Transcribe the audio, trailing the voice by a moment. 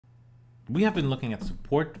We have been looking at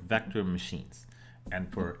support vector machines, and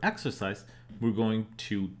for exercise, we're going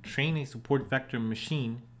to train a support vector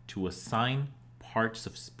machine to assign parts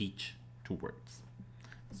of speech to words.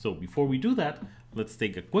 So before we do that, let's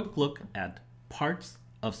take a quick look at parts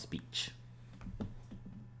of speech.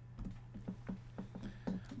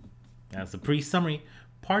 As a pre-summary,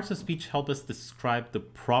 parts of speech help us describe the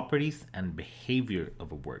properties and behavior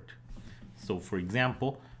of a word. So for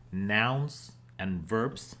example, nouns and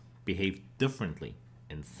verbs behave differently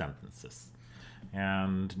in sentences.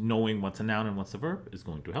 And knowing what's a noun and what's a verb is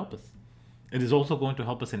going to help us. It is also going to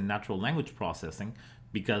help us in natural language processing,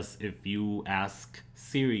 because if you ask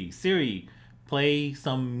Siri, play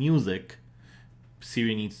some music,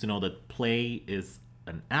 Siri needs to know that play is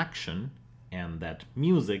an action and that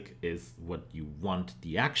music is what you want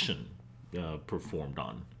the action performed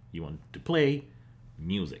on. You want to play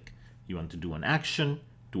music. You want to do an action,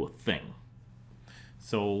 do a thing.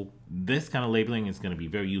 So this kind of labeling is going to be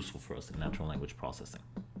very useful for us in natural language processing.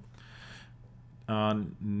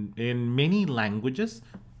 In many languages,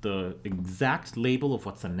 the exact label of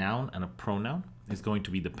what's a noun and a pronoun is going to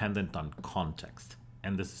be dependent on context.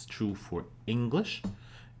 And this is true for English,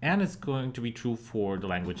 and it's going to be true for the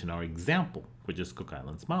language in our example, which is Cook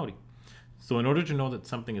Islands Maori. So in order to know that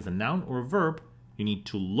something is a noun or a verb, you need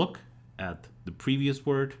to look at the previous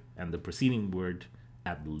word and the preceding word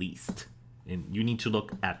at least. And you need to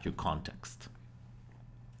look at your context.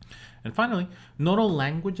 And finally, not all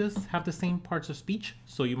languages have the same parts of speech.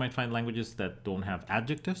 So you might find languages that don't have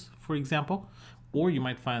adjectives, for example, or you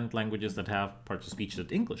might find languages that have parts of speech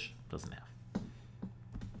that English doesn't have.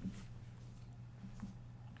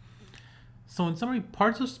 So in summary,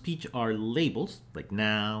 parts of speech are labels like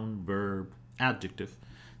noun, verb, adjective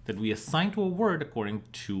that we assign to a word according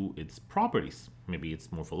to its properties. Maybe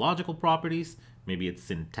it's morphological properties, maybe it's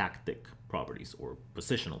syntactic properties or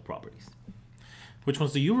positional properties. Which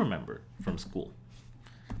ones do you remember from school?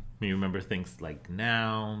 You remember things like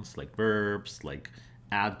nouns, like verbs, like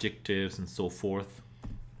adjectives, and so forth.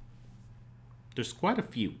 There's quite a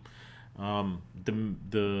few.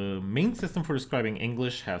 The main system for describing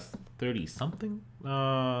English has 30-something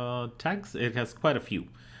tags. It has quite a few.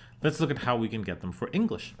 Let's look at how we can get them for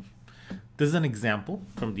English. This is an example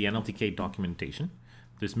from the NLTK documentation.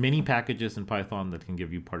 There's many packages in Python that can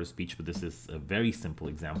give you part of speech, but this is a very simple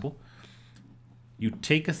example. You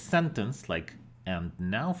take a sentence like, and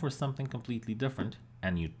now for something completely different,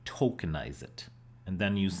 and you tokenize it. And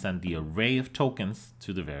then you send the array of tokens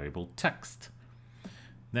to the variable text.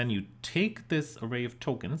 Then you take this array of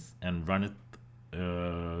tokens and run it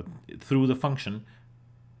through the function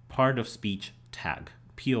part of speech tag,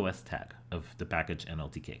 POS tag of the package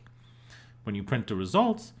NLTK. When you print the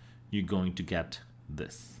results, you're going to get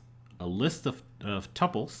this, a list of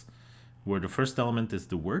tuples where the first element is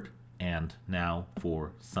the word, and now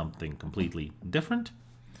for something completely different.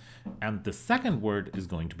 And the second word is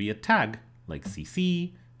going to be a tag like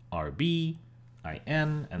CC, RB,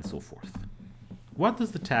 IN, and so forth. What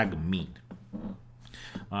does the tag mean?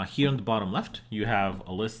 Here on the bottom left, you have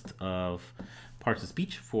a list of parts of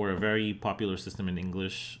speech for a very popular system in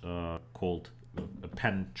English called a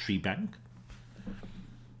pen tree bank.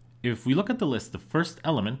 If we look at the list, the first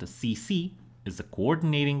element, the CC, is a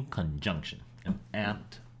coordinating conjunction. And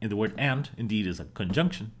the word and indeed is a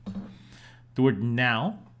conjunction. The word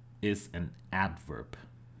now is an adverb.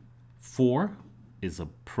 For is a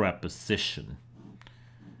preposition.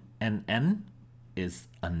 And N is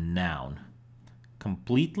a noun.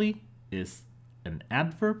 Completely is an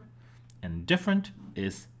adverb, and different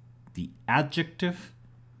is the adjective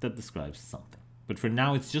that describes something. But for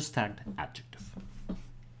now, it's just tagged adjective.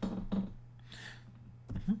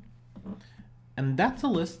 And that's a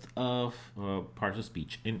list of parts of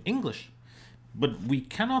speech in English. But we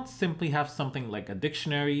cannot simply have something like a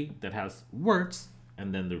dictionary that has words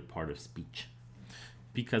and then they're part of speech.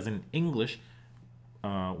 Because in English,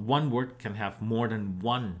 one word can have more than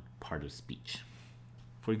one part of speech.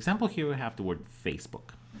 For example, here we have the word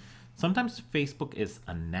Facebook. Sometimes Facebook is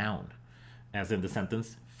a noun, as in the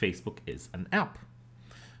sentence, Facebook is an app.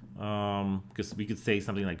 Because we could say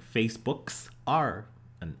something like Facebooks are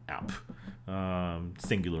an app,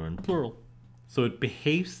 singular and plural. So it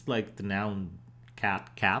behaves like the noun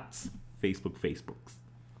cat, cats, Facebook, Facebooks.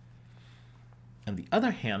 On the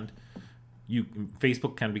other hand,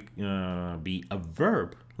 Facebook can be a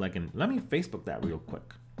verb, like in, let me Facebook that real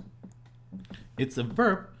quick. It's a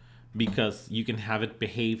verb because you can have it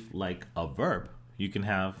behave like a verb. You can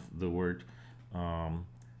have the word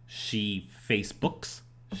she Facebooks,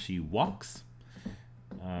 she walks.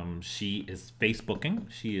 She is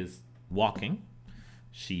Facebooking, she is walking.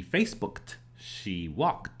 She Facebooked, she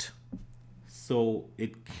walked. So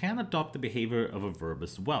it can adopt the behavior of a verb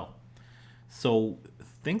as well. So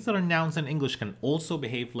things that are nouns in English can also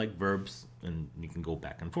behave like verbs, and you can go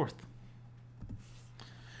back and forth.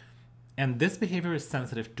 And this behavior is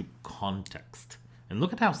sensitive to context. And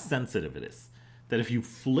look at how sensitive it is. That if you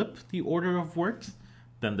flip the order of words,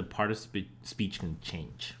 then the part of speech can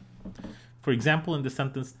change. For example, in the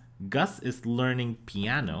sentence, Gus is learning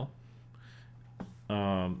piano,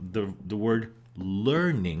 the word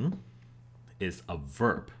learning is a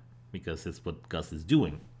verb because it's what Gus is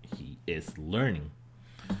doing. He is learning.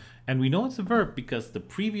 And we know it's a verb because the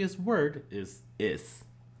previous word is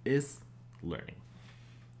learning.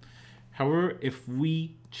 However, if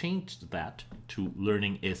we changed that to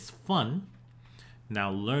learning is fun,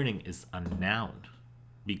 now learning is a noun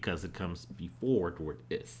because it comes before the word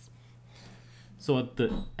is. So at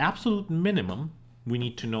the absolute minimum, we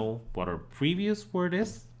need to know what our previous word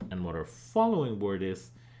is and what our following word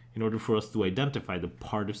is in order for us to identify the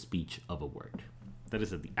part of speech of a word. That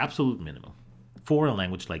is at the absolute minimum for a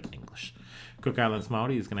language like English. Cook Islands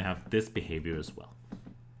Maori is going to have this behavior as well.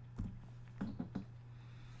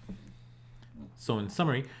 So in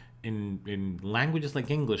summary, in languages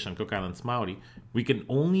like English and Cook Islands Maori, we can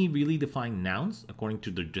only really define nouns according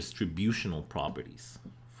to their distributional properties.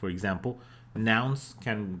 For example, nouns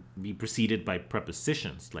can be preceded by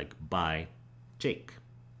prepositions like by, Jake.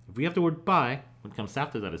 If we have the word by, what comes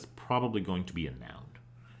after that is probably going to be a noun.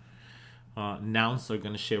 Nouns are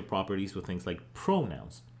going to share properties with things like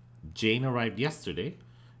pronouns. Jane arrived yesterday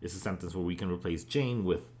is a sentence where we can replace Jane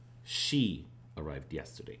with she arrived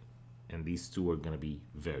yesterday. And these two are going to be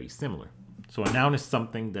very similar. So a noun is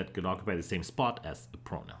something that could occupy the same spot as a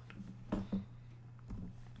pronoun.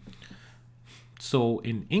 So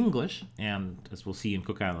in English, and as we'll see in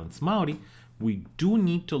Cook Islands Maori, we do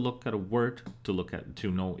need to look at a word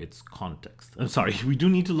to know its context. I'm sorry, we do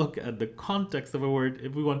need to look at the context of a word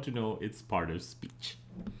if we want to know its part of speech.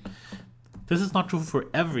 This is not true for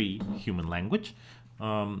every human language.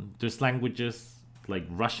 There's languages like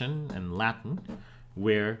Russian and Latin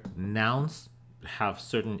where nouns have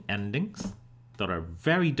certain endings that are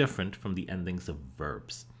very different from the endings of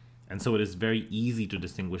verbs. And so it is very easy to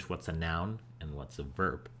distinguish what's a noun and what's a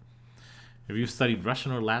verb. If you've studied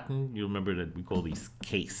Russian or Latin, you'll remember that we call these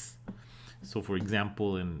case. So for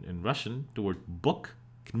example, in Russian, the word book,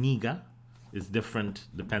 kniga, is different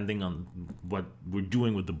depending on what we're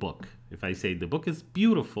doing with the book. If I say the book is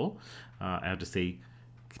beautiful, I have to say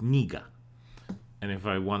kniga. And if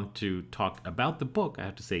I want to talk about the book, I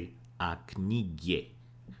have to say a knigje,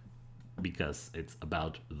 because it's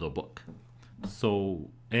about the book.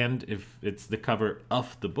 So, and if it's the cover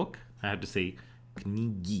of the book, I have to say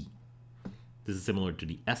knigi. This is similar to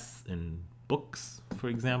the S in books, for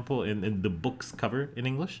example, in the book's cover in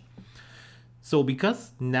English. So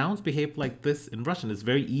because nouns behave like this in Russian, it's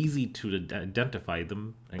very easy to identify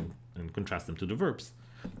them and contrast them to the verbs.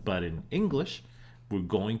 But in English, we're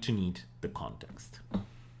going to need the context.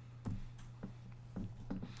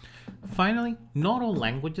 Finally, not all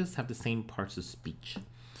languages have the same parts of speech.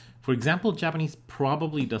 For example, Japanese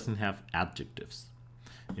probably doesn't have adjectives.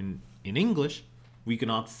 In English, we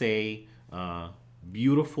cannot say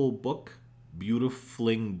beautiful book,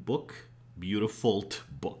 beautifling book, beautiful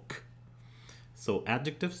book. So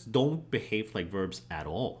adjectives don't behave like verbs at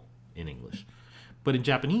all in English. But in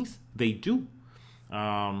Japanese, they do.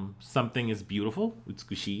 Something is beautiful,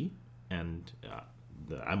 utsukushii, and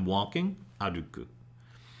I'm walking, aruku.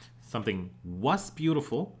 Something was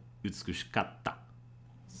beautiful, utsukushikatta.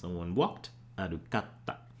 Someone walked,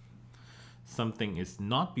 arukatta. Something is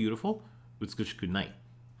not beautiful, utsukushikunai.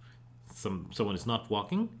 Someone is not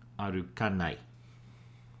walking, arukanai.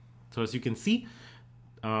 So as you can see,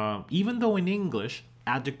 even though in English,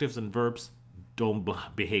 adjectives and verbs don't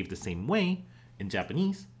behave the same way, in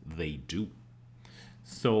Japanese, they do.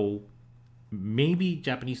 So maybe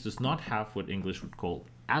Japanese does not have what English would call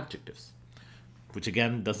adjectives, which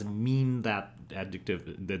again doesn't mean that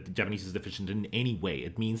Japanese is deficient in any way.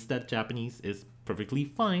 It means that Japanese is perfectly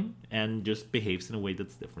fine and just behaves in a way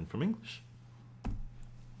that's different from English.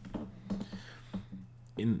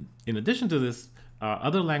 In addition to this,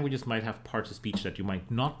 other languages might have parts of speech that you might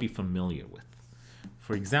not be familiar with.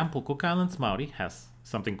 For example, Cook Islands Maori has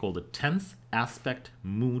something called a tense aspect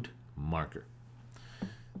mood marker.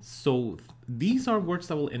 So these are words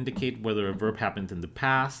that will indicate whether a verb happened in the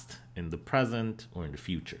past, in the present, or in the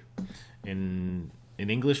future. In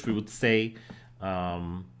English, we would say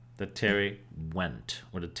that Terry went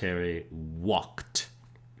or that Terry walked.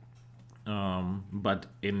 But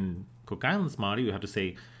in Cook Islands Maori, you have to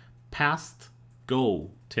say past go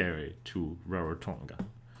Terry to Rarotonga.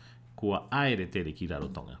 Kua aere Terry ki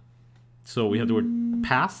Rarotonga. So we have the word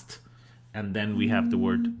past, and then we have the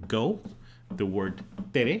word go, the word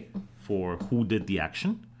tere for who did the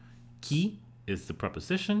action, ki is the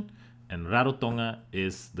preposition, and Rarotonga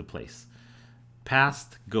is the place.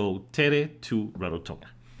 Past, go, tere to Rarotonga.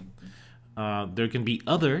 There can be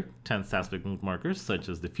other tense aspect mood markers, such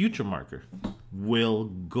as the future marker. Will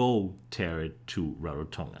go tere to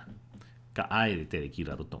Rarotonga. Ka aere tere ki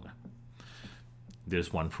Rarotonga.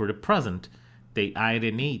 There's one for the present. Te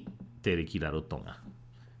aere nei tere ki Rarotonga.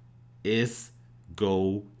 Is,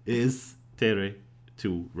 go, is tere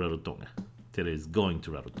to Rarotonga. Tere is going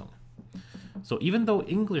to Rarotonga. So even though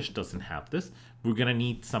English doesn't have this, we're going to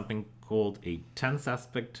need something called a tense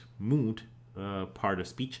aspect mood part of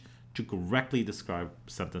speech to correctly describe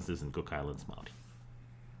sentences in Cook Islands Maori.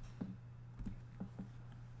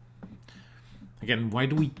 Again, why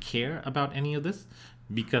do we care about any of this?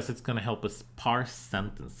 Because it's going to help us parse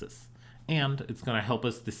sentences, and it's going to help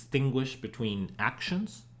us distinguish between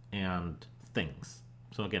actions and things.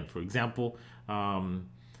 So again, for example,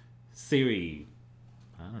 Siri,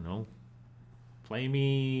 I don't know, play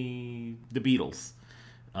me the Beatles.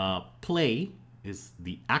 Play is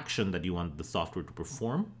the action that you want the software to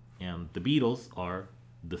perform, and the Beatles are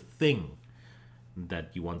the thing that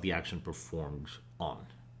you want the action performed on.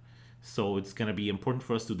 So it's going to be important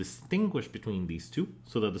for us to distinguish between these two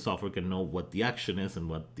so that the software can know what the action is and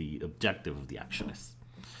what the objective of the action is.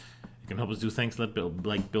 It can help us do things like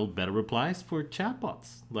build better replies for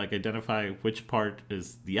chatbots, like identify which part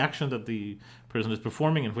is the action that the person is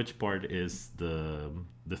performing and which part is the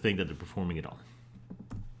thing that they're performing it on.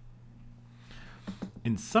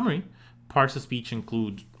 In summary, parts of speech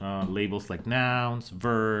include labels like nouns,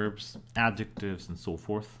 verbs, adjectives, and so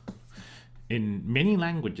forth. In many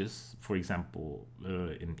languages, for example,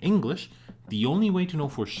 in English, the only way to know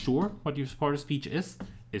for sure what your part of speech is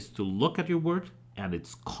to look at your word and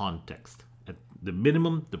its context. At the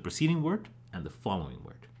minimum, the preceding word and the following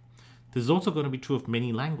word. This is also going to be true of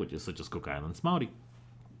many languages, such as Cook Islands Maori.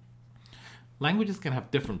 Languages can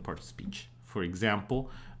have different parts of speech. For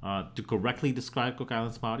example, to correctly describe Cook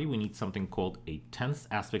Islands Maori, we need something called a tense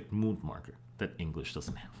aspect mood marker that English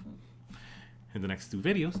doesn't have. In the next two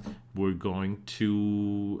videos, we're going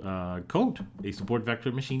to code a support vector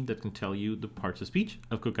machine that can tell you the parts of speech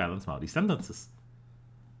of Cook Islands Maori sentences.